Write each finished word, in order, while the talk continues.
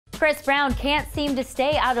Chris Brown can't seem to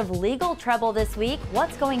stay out of legal trouble this week.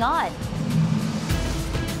 What's going on?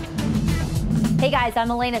 Hey guys,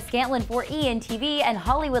 I'm Elena Scantlin for ENTV, and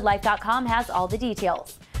HollywoodLife.com has all the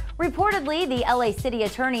details. Reportedly, the LA City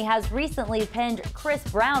Attorney has recently pinned Chris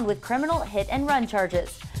Brown with criminal hit-and-run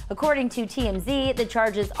charges. According to TMZ, the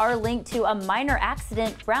charges are linked to a minor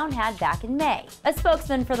accident Brown had back in May. A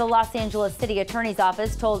spokesman for the Los Angeles City Attorney's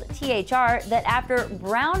Office told THR that after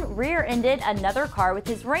Brown rear-ended another car with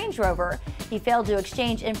his Range Rover, he failed to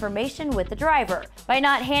exchange information with the driver. By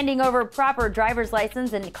not handing over proper driver's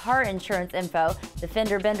license and car insurance info, the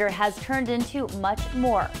fender bender has turned into much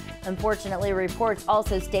more. Unfortunately, reports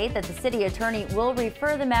also state that the city attorney will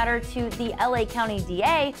refer the matter to the LA County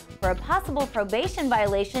DA for a possible probation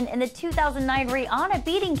violation in the 2009 Rihanna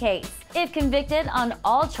beating case. If convicted on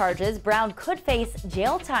all charges, Brown could face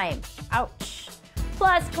jail time. Ouch.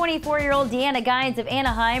 Plus, 24-year-old Deanna Gines of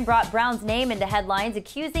Anaheim brought Brown's name into headlines,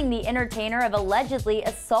 accusing the entertainer of allegedly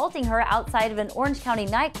assaulting her outside of an Orange County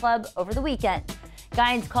nightclub over the weekend.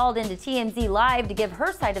 Gines called into TMZ Live to give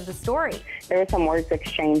her side of the story. There were some words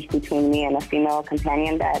exchanged between me and a female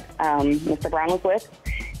companion that Mr. Brown was with.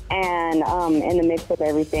 And in the midst of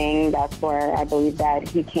everything, that's where I believe that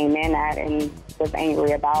he came in at and was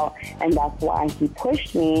angry about, and that's why he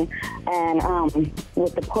pushed me. And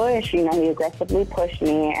with the push, you know, he aggressively pushed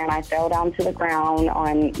me, and I fell down to the ground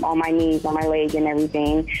on my knees, on my leg and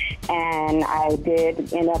everything. And I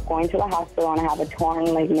did end up going to the hospital, and I have a torn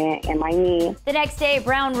ligament in my knee. The next day,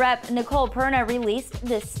 Brown rep Nicole Perna released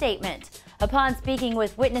this statement. Upon speaking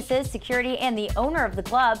with witnesses, security, and the owner of the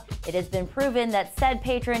club, it has been proven that said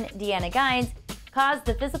patron, Deanna Gines, caused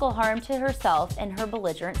the physical harm to herself in her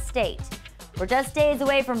belligerent state. We're just days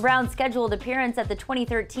away from Brown's scheduled appearance at the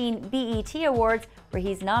 2013 BET Awards, where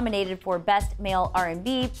he's nominated for Best Male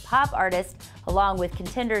R&B Pop Artist, along with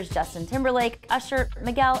contenders Justin Timberlake, Usher,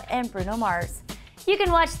 Miguel, and Bruno Mars. You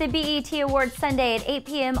can watch the BET Awards Sunday at 8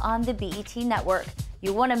 p.m. on the BET Network.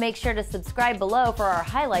 You want to make sure to subscribe below for our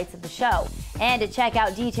highlights of the show. And to check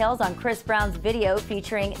out details on Chris Brown's video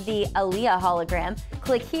featuring the Aaliyah hologram,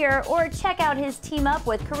 click here, or check out his team up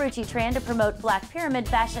with Karrueche Tran to promote Black Pyramid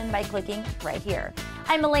fashion by clicking right here.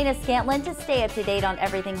 I'm Elena Scantlin. To stay up to date on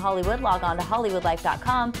everything Hollywood, log on to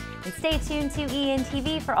HollywoodLife.com and stay tuned to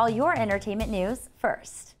ENTV for all your entertainment news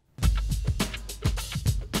first.